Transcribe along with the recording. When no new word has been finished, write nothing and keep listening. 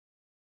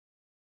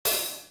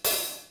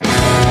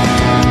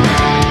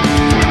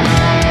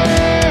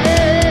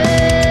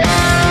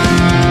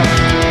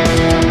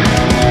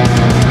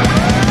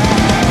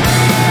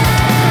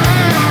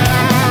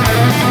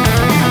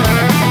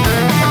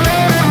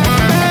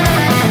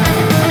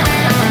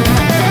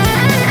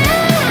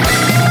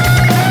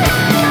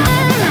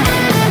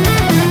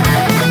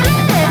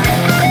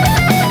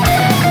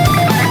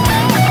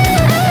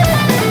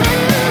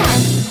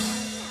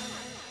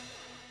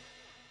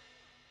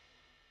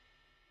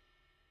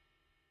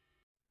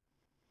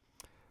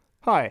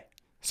Hi,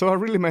 so I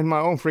really made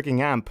my own freaking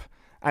amp,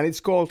 and it's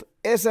called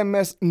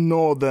SMS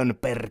Northern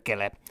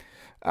Perkele.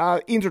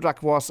 Intro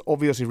track was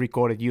obviously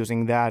recorded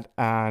using that,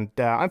 and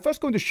I'm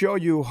first going to show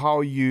you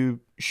how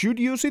you should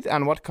use it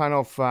and what kind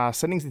of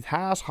settings it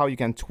has, how you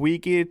can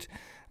tweak it,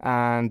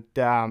 and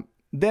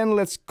then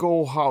let's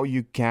go how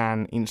you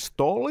can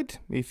install it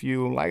if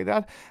you like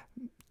that.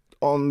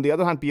 On the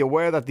other hand, be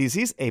aware that this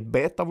is a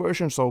beta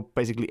version, so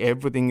basically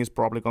everything is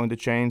probably going to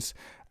change.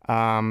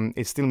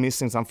 It's still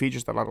missing some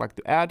features that I'd like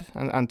to add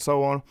and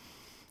so on.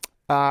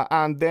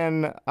 And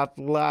then at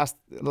last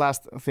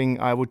thing,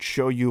 I would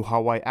show you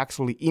how I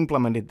actually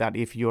implemented that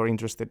if you're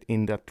interested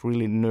in that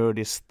really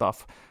nerdy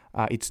stuff.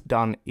 It's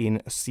done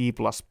in C++,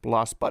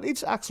 but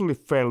it's actually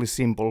fairly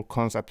simple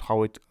concept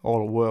how it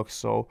all works,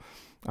 so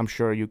I'm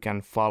sure you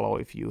can follow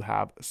if you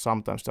have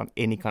sometimes done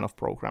any kind of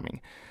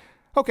programming.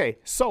 Okay,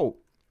 so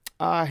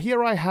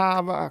here I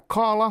have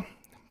Kala,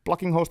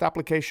 plugin host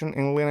application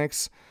in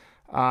Linux.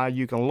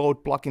 You can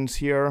load plugins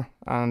here,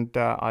 and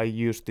I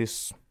use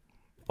this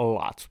a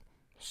lot.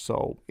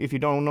 So if you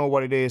don't know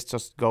what it is,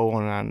 just go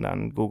on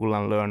and Google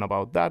and learn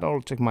about that,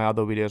 or check my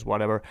other videos,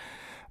 whatever.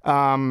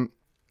 I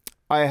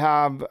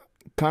have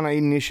kind of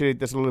initiated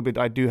this a little bit.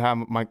 I do have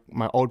my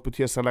output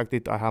here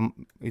selected.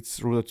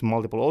 It's routed to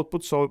multiple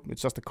outputs, so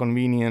it's just a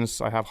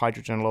convenience. I have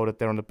Hydrogen loaded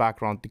there on the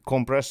background. The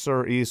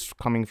compressor is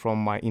coming from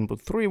my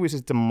input 3, which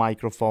is the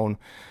microphone,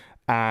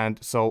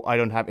 and so I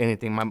don't have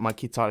anything. My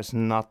guitar is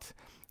not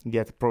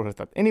yet processed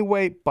that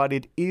anyway, but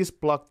it is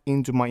plugged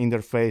into my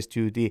interface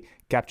to the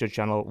capture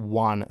channel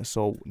 1,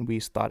 so we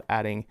start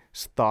adding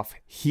stuff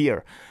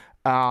here.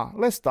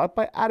 Let's start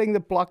by adding the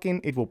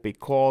plugin. It will be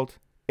called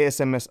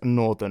SMS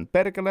Northern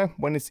Perkele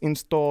when it's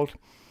installed,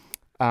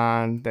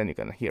 and then you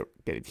can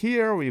get it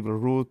here. We will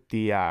route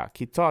the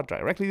guitar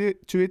directly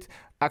to it.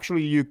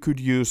 Actually, you could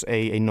use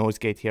a noise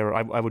gate here.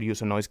 I would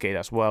use a noise gate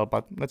as well,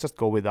 but let's just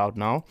go without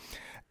now.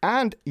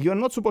 And you're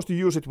not supposed to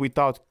use it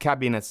without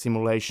cabinet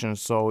simulation,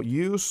 so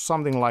use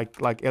something like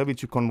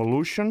LV2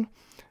 convolution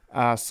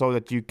so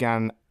that you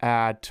can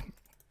add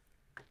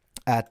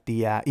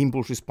the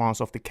impulse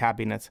response of the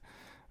cabinet.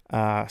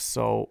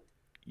 So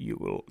you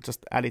will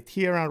just add it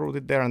here and route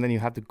it there, and then you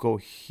have to go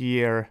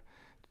here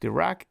to the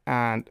rack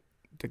and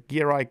the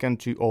gear icon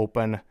to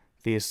open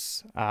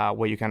this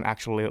where you can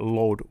actually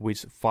load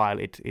which file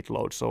it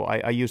loads. So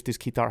I use this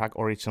Guitar Hack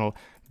Original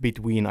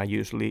Between. I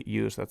usually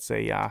use, let's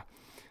say,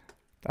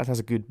 that has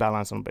a good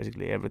balance on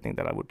basically everything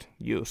that I would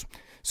use.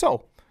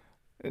 So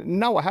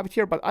now I have it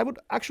here, but I would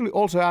actually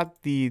also add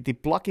the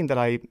plugin that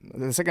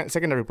the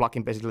secondary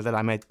plugin basically that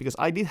I made, because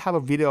I did have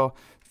a video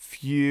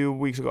few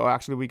weeks ago,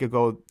 actually a week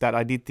ago, that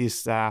I did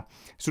this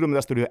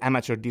Ubuntu Studio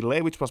Amateur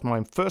delay, which was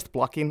my first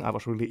plugin. I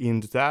was really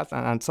into that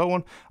and so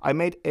on. I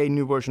made a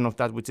new version of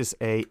that, which is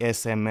a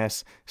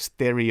SMS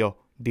stereo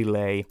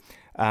delay.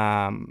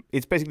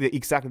 It's basically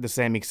exactly the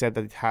same, except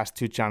that it has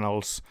 2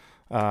 channels,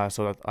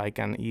 so that I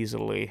can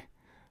easily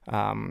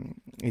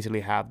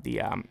have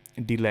the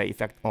delay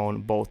effect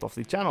on both of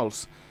the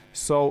channels.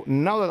 So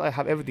now that I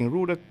have everything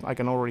routed, I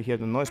can already hear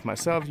the noise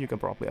myself. You can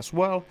probably as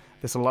well.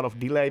 There's a lot of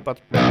delay, but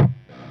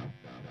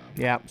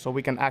yeah, so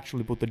we can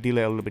actually put the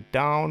delay a little bit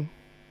down.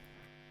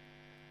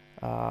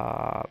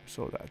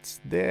 So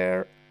that's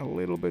there, a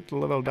little bit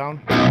level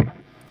down.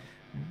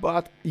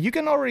 But you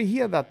can already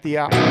hear that the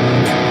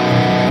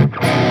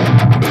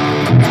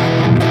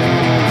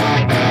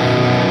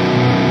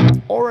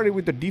already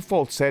with the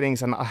default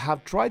settings, and I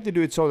have tried to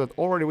do it so that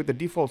already with the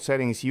default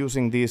settings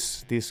using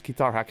this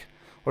Guitar Hack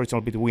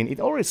Original Between, it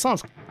already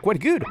sounds quite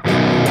good.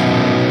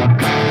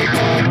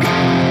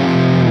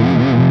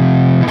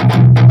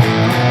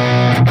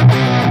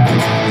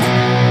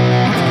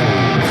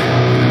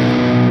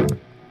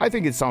 I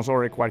think it sounds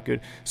already quite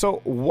good.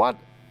 So what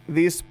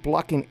this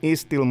plugin is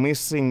still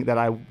missing that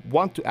I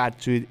want to add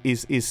to it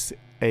is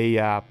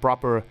a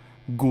proper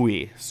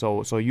GUI,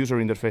 so user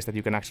interface that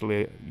you can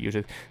actually use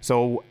it.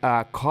 So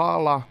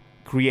Kala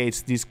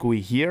creates this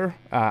GUI here.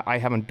 I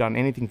haven't done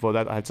anything for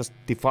that. I just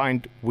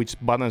defined which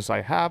buttons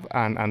I have,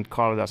 and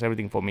Kala does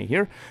everything for me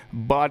here.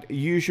 But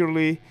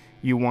usually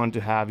you want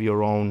to have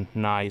your own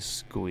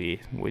nice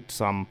GUI with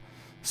some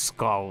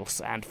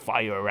skulls and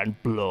fire and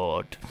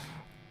blood.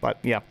 But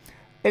yeah,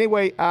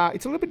 anyway,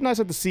 it's a little bit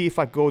nicer to see if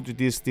I go to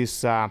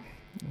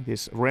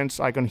this wrench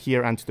icon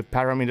here and to the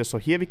parameters. So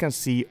here we can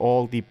see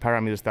all the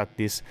parameters that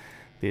this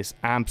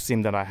amp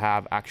sim that I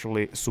have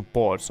actually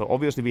supports. So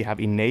obviously we have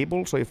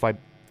enable. So if I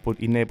put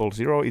enable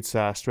 0, it's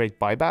a straight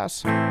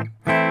bypass.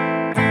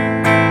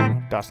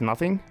 Does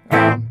nothing.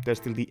 There's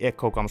still the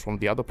echo comes from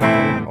the other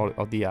part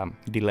or the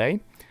delay.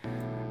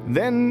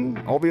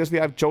 Then obviously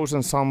I've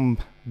chosen some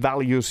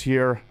values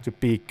here to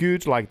be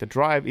good, like the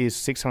drive is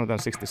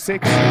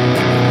 666,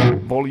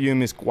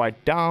 volume is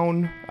quite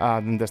down,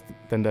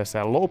 then there's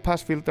a low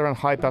pass filter and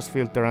high pass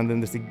filter, and then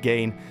there's the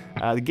gain.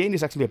 The gain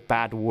is actually a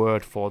bad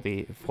word for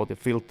the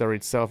filter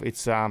itself.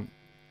 It's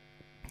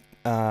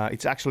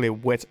actually a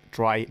wet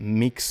dry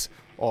mix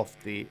of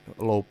the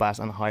low pass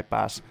and high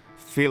pass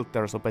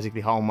filter, so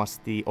basically how much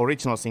the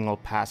original signal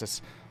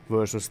passes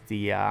versus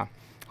the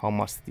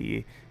much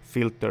the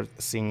filtered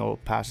signal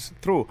passes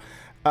through.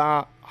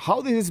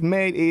 How this is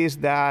made is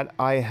that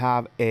I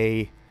have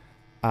a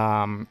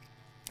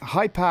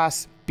high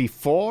pass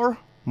before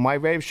my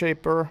wave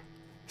shaper.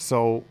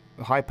 So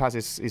high pass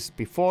is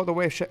before the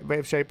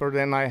wave shaper.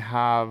 Then I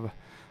have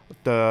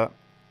the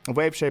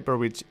wave shaper,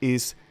 which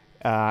is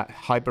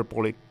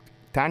hyperbolic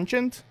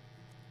tangent,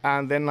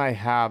 and then I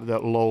have the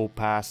low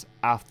pass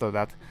after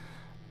that.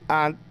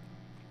 And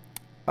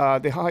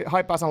the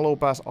high pass and low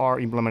pass are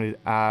implemented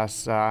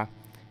as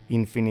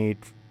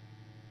infinite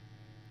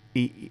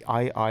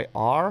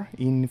IIR,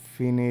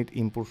 infinite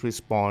impulse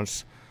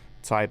response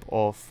type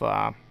of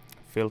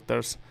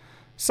filters.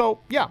 So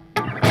yeah,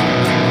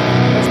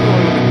 let's go a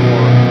little bit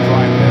more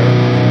drive there.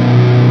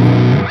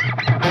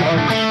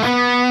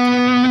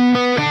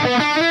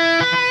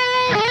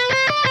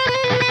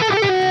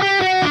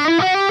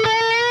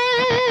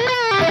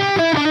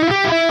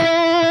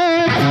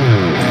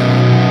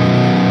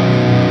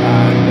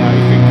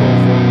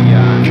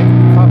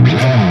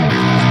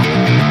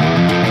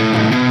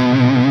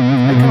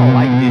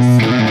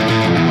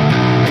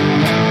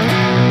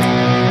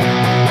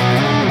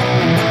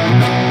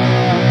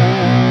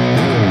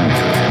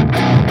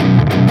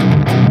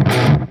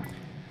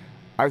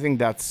 I think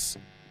that's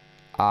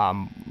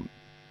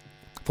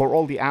for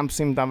all the amp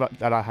sim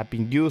that I have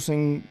been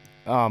using.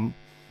 I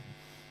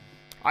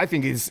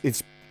think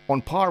it's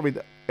on par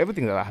with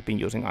everything that I have been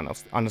using,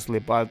 honestly.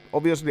 But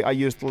obviously, I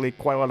used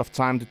quite a lot of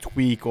time to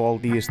tweak all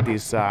these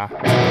settings that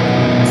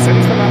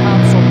I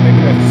have. So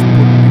maybe let's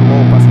put the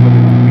low pass so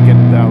that we get a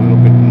little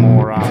bit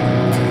more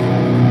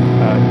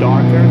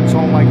darker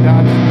tone like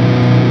that.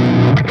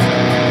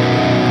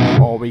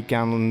 Or we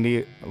can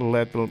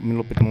let a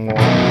little bit more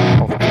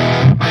of the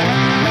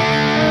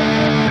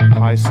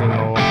high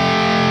signal.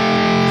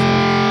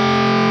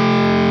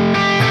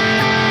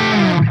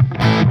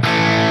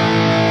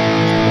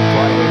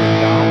 Drive it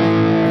down.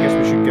 I guess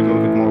we should get a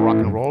little bit more rock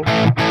and roll.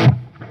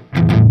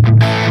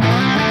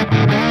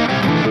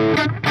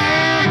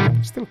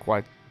 Still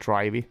quite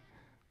drivey.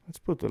 Let's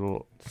put a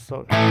little.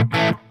 So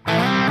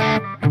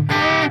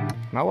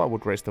now I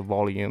would raise the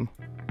volume.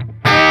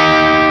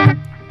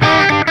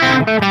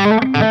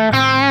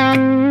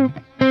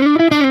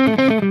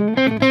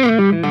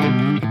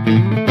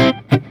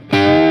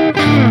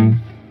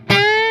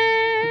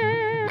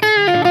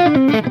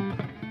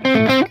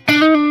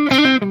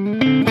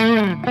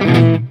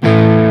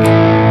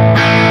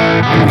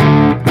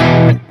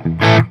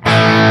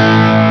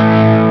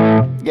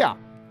 Yeah,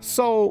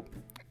 so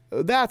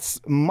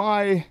that's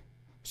my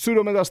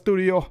Pseudo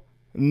Studio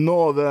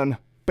Northern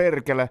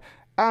Perkele,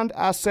 and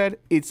as said,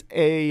 it's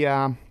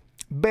a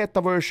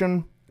beta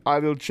version. I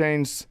will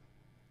change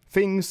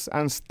things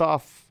and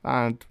stuff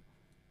and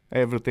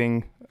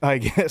everything, I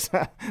guess.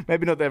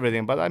 Maybe not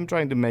everything, but I'm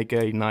trying to make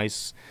a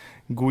nice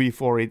GUI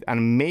for it,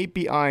 and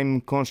maybe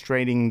I'm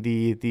constraining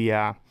the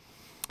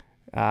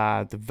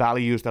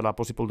values that are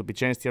possible to be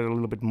changed here a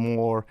little bit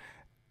more.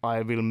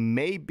 I will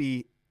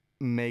maybe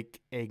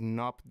make a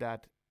knob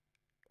that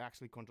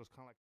actually controls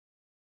kind of like.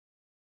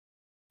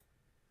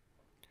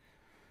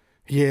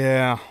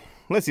 Yeah,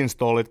 let's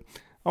install it.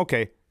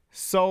 Okay.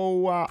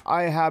 So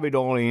I have it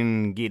all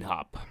in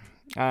GitHub,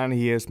 and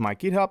here's my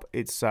GitHub.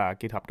 It's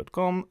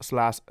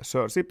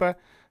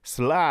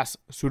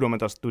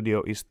github.com/sersipe/Pseudo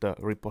Studio is the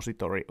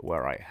repository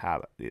where I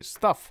have this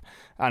stuff,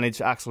 and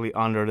it's actually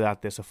under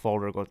that there's a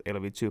folder called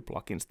LV2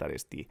 plugins. That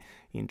is the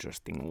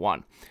interesting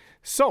one.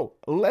 So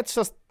let's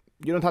just,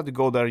 you don't have to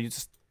go there, you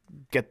just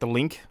get the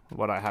link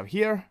what I have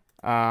here.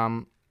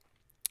 So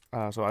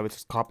I will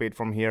just copy it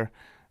from here,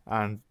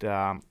 and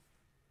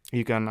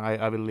you can,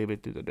 I will leave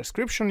it to the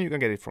description. You can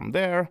get it from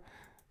there.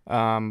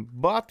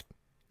 But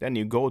then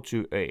you go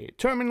to a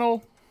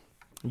terminal,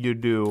 you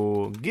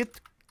do git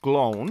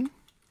clone,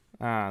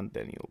 and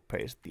then you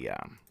paste the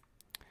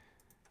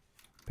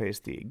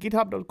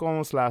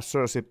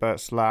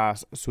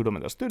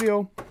github.com/sersipe/Pseudo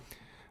Studio,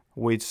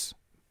 which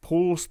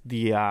pulls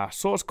the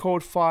source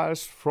code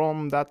files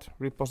from that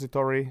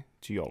repository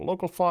to your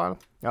local file,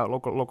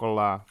 local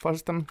file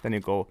system. Then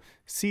you go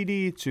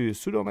cd to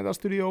Pseudo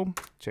Studio,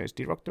 change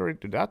directory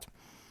to that,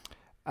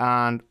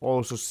 and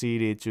also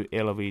cd to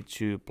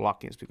LV2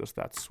 plugins, because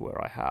that's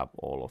where I have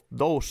all of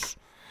those.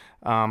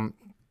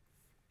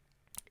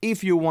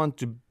 If you want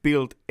to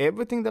build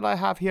everything that I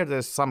have here,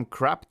 there's some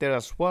crap there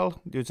as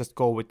well. You just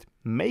go with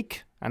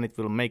make, and it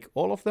will make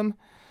all of them.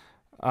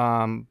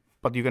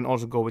 But you can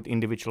also go with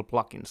individual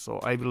plugins. So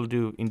I will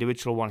do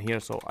individual one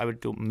here. So I will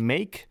do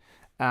make.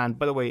 And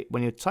by the way,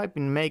 when you type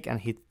in make and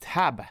hit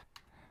tab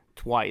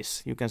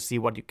twice, you can see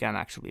what you can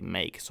actually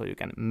make. So you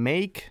can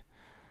make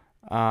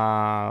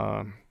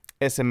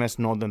SMS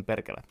Northern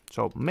Perkele.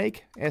 So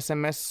make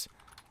SMS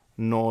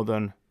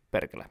Northern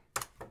Perkele.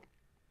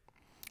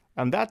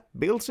 And that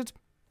builds it.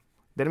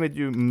 Then we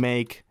do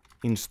make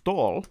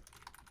install.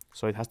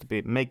 So it has to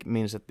be make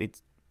means that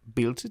it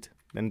builds it.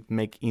 Then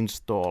make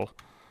install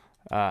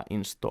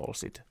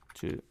installs it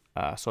to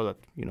so that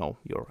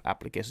your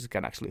applications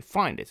can actually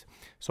find it.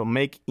 So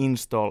make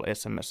install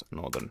SMS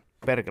Northern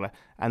Perkele,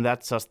 and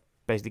that just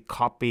basically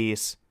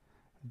copies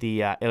the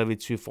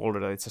LV2 folder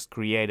that it's just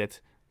created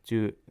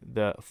to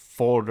the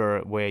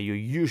folder where you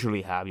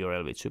usually have your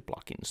LV2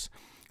 plugins.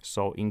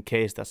 So in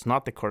case that's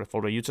not the correct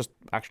folder, you just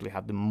actually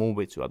have to move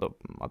it to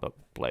other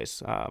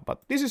place.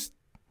 But this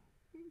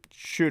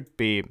should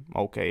be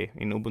okay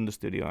in Ubuntu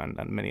Studio and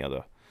many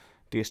other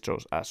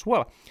distros as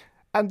well.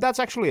 And that's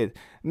actually it.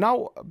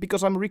 Now,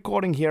 because I'm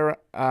recording here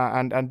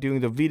and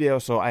doing the video,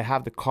 so I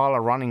have the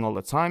color running all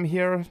the time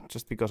here,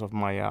 just because of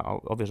my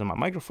obviously my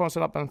microphone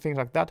setup and things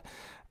like that.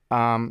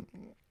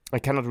 I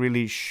cannot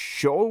really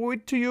show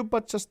it to you,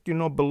 but just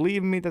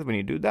believe me that when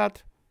you do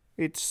that,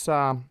 it's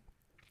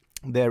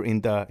there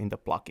in the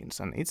plugins,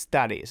 and it's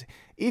that easy.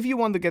 If you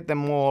want to get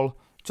them all,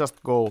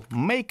 just go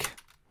make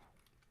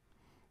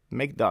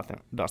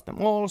does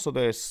them all. So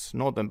there's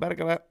Northern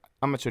Perkele,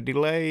 amateur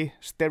delay,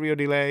 stereo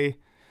delay,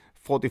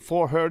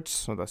 44 Hertz,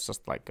 so that's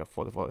just like a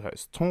 44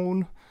 Hertz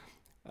tone.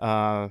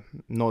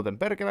 Northern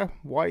Perkele,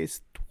 why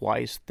is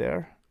twice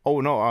there?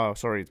 Oh no,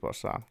 sorry, it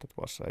was that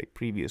was a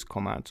previous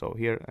command. So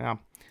here, yeah.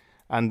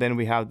 And then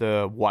we have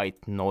the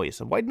white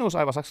noise. White noise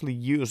I was actually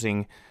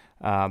using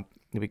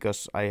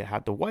because I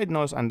had the white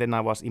noise, and then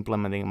I was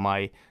implementing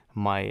my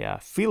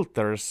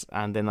filters,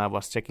 and then I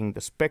was checking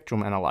the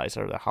spectrum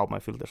analyzer, how my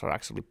filters are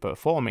actually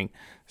performing.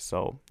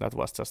 So that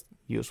was just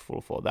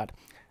useful for that.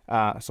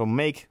 So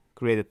make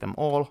created them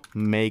all,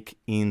 make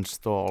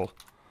install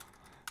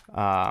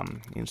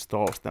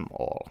installs them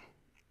all,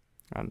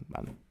 and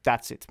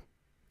that's it.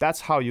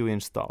 That's how you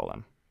install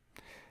them.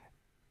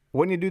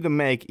 When you do the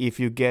make, if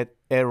you get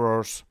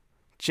errors,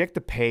 check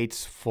the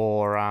page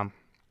for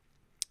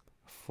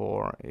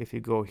if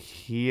you go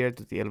here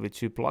to the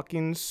LV2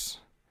 plugins,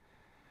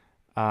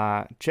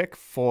 check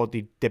for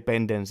the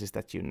dependencies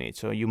that you need.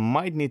 So you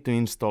might need to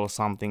install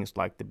some things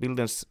like the build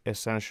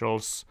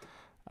essentials,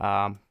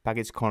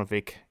 package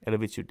config,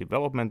 LV2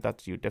 development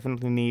that you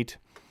definitely need,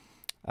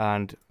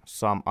 and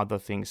some other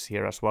things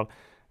here as well.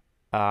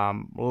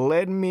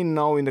 Let me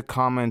know in the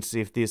comments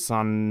if these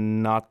are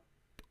not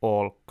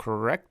all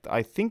correct.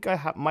 I think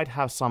I might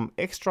have some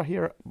extra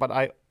here, but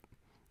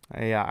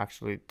yeah,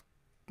 actually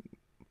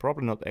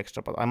probably not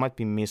extra, but I might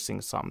be missing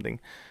something.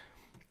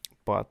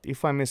 But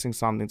if I'm missing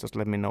something, just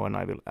let me know and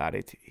I will add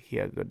it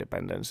here to the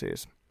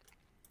dependencies.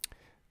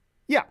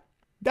 Yeah,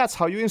 that's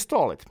how you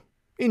install it.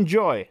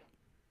 Enjoy!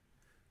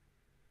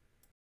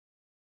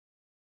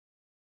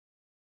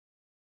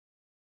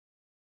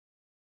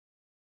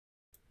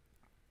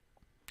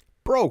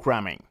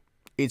 Programming.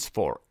 It's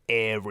for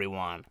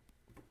everyone.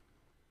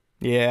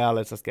 Yeah,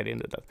 let's just get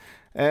into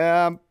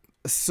that.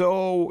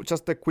 So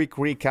just a quick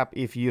recap.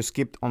 If you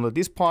skipped on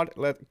this part,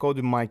 let's go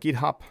to my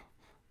GitHub.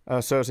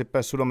 Search it by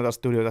Ubuntu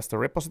Studio, that's the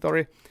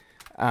repository.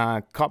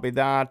 Copy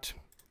that.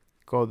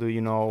 Go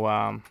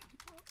to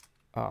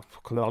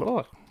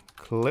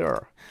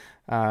clear.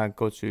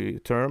 Go to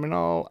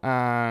terminal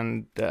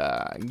and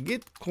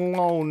git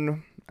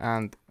clone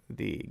and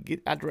the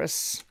git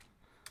address.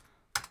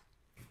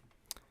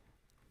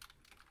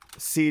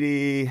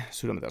 cd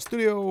sudo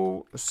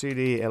studio,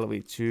 cd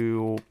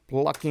lv2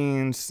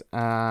 plugins,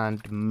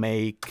 and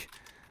make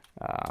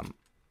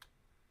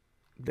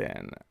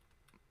then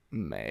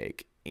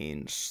make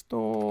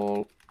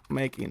install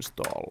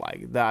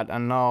like that.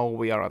 And now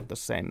we are at the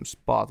same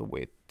spot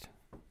with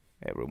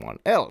everyone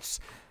else.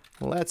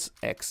 Let's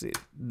exit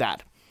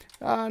that.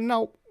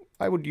 Now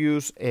I would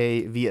use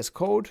a VS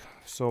Code,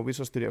 so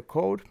Visual Studio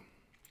Code.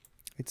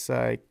 It's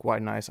a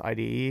quite nice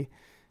IDE.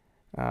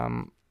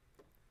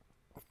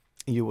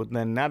 You would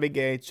then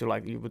navigate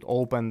to, you would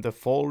open the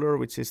folder,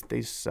 which is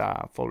this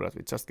folder that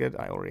we just get.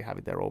 I already have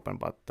it there open,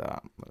 but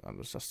I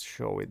will just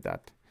show it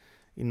that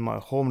in my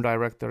home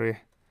directory.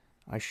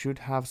 I should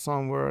have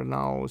somewhere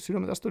now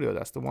Ubuntu Studio.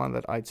 That's the one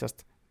that I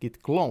just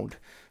git cloned.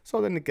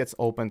 So then it gets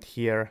opened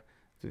here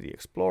to the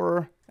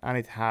Explorer, and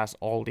it has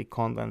all the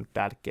content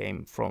that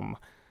came from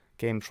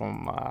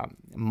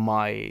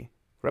my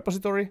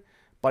repository.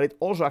 But it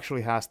also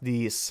actually has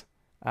these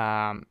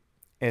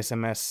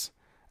SMS.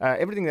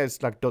 Everything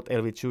that's like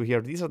 .lv2 here,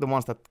 these are the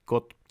ones that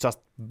got just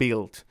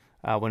built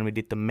when we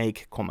did the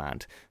make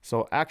command.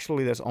 So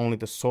actually there's only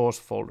the source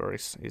folder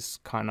is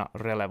kind of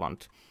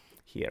relevant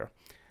here.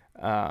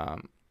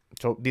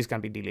 So this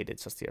can be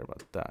deleted just here,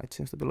 but it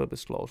seems to be a little bit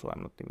slow, so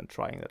I'm not even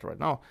trying that right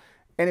now.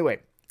 Anyway,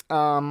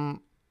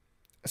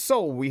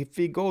 so if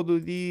we go to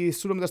the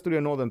Ubuntu Studio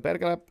Northern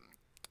Perkele,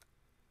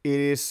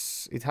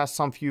 it has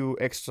some few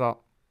extra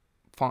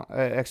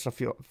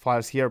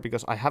files here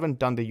because I haven't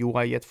done the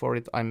UI yet for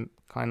it. I'm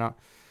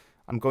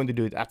going to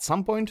do it at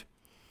some point.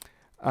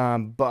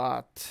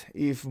 But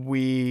if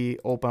we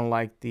open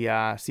like the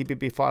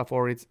CPP file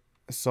for it,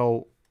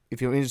 so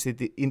if you're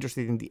interested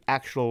in the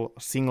actual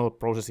single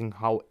processing,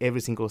 how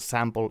every single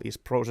sample is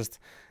processed,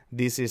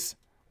 this is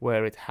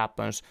where it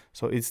happens.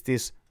 So it's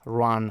this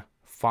run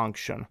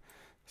function.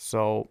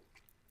 So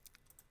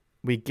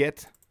we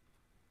get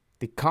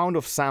the count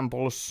of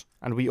samples,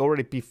 and we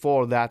already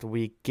before that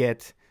we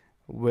get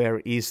where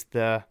is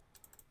the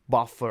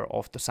buffer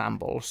of the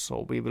samples.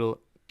 So we will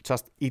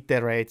just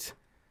iterate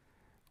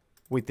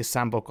with the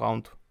sample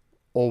count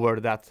over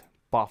that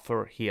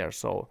buffer here.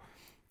 So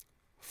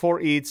for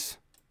each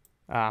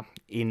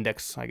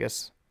index, I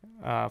guess,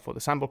 for the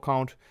sample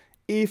count.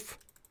 If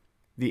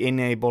the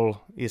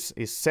enable is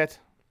set,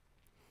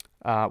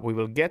 we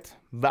will get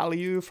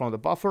value from the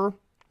buffer.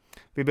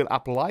 We will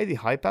apply the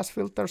high pass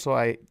filter. So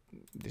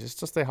this is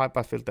just a high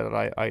pass filter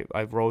that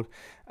I wrote.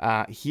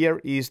 Here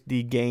is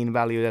the gain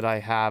value that I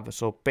have.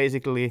 So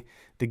basically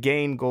the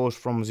gain goes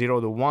from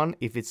 0 to 1.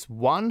 If it's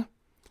 1,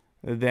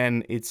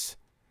 then it's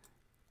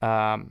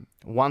 1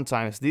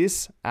 times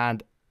this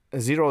and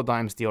 0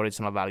 times the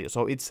original value.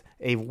 So it's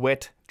a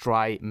wet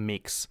dry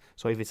mix.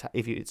 So if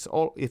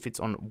it's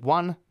on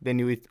 1,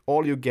 then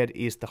all you get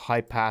is the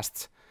high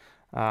passed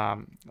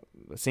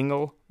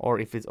signal, or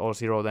if it's all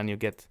 0, then you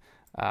get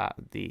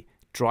the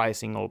dry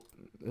signal,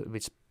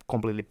 which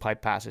completely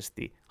bypasses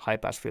the high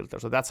pass filter.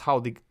 So that's how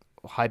the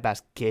high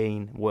pass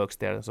gain works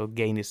there. So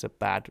gain is a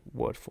bad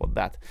word for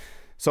that.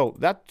 So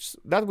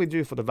that we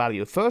do for the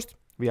value. First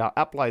we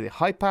apply the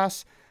high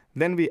pass,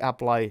 then we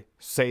apply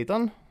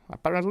Satan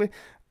apparently.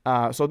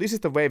 So this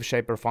is the wave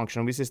shaper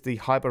function. This is the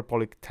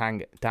hyperbolic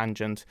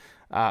tangent.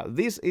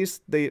 This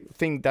is the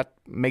thing that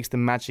makes the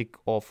magic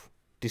of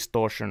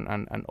distortion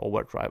and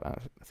overdrive and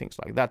things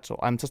like that. So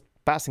I'm just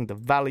passing the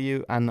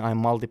value and I'm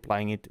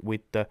multiplying it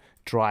with the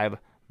drive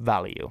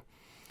value.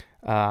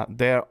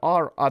 There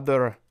are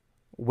other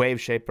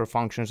wave shaper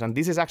functions, and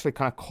this is actually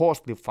kind of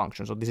costly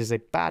function. So this is a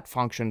bad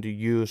function to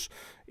use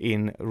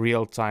in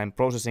real-time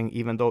processing,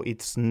 even though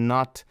it's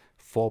not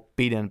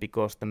forbidden,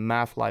 because the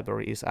math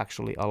library is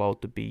actually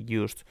allowed to be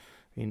used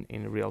in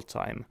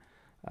real-time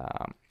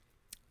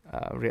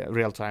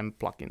real-time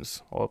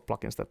plugins, or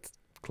plugins that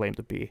claim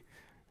to be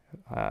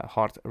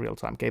hard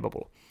real-time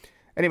capable.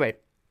 Anyway,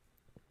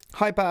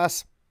 high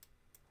pass,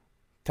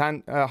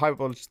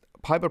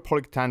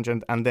 hyperbolic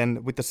tangent, and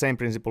then with the same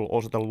principle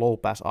also the low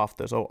pass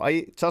after. So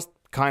I just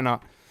kind of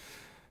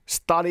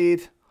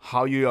studied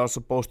how you are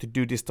supposed to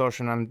do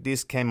distortion, and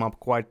this came up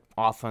quite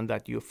often,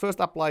 that you first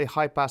apply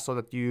high pass so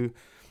that you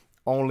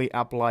only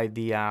apply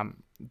the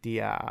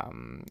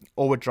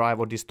overdrive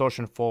or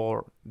distortion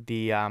for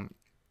the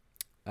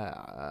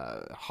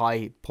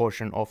high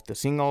portion of the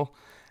signal,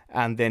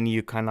 and then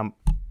you kind of,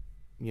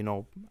 you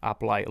know,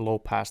 apply low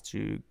pass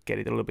to get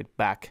it a little bit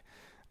back.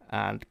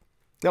 And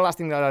the last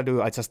thing that I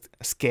do, I just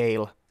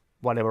scale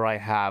whatever I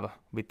have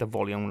with the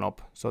volume knob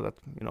so that,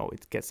 you know,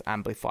 it gets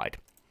amplified.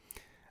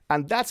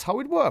 And that's how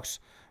it works.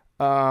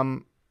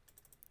 I'm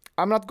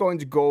not going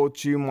to go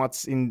too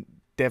much in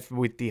depth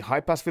with the high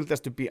pass filters.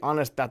 To be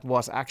honest, that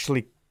was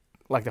actually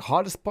like the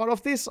hardest part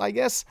of this, I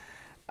guess.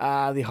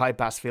 The high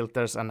pass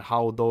filters and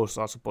how those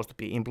are supposed to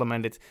be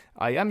implemented.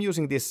 I am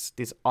using this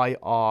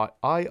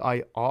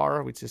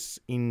IIR, which is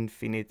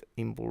infinite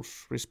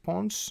impulse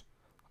response.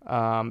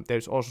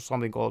 There's also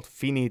something called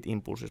finite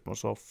impulse response,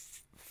 so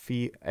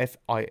FIRs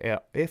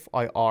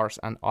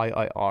and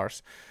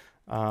IIRs.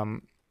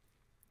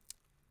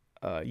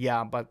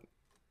 Yeah, but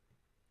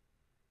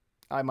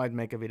I might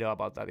make a video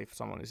about that if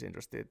someone is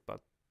interested,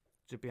 but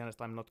to be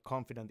honest, I'm not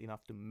confident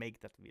enough to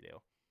make that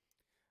video.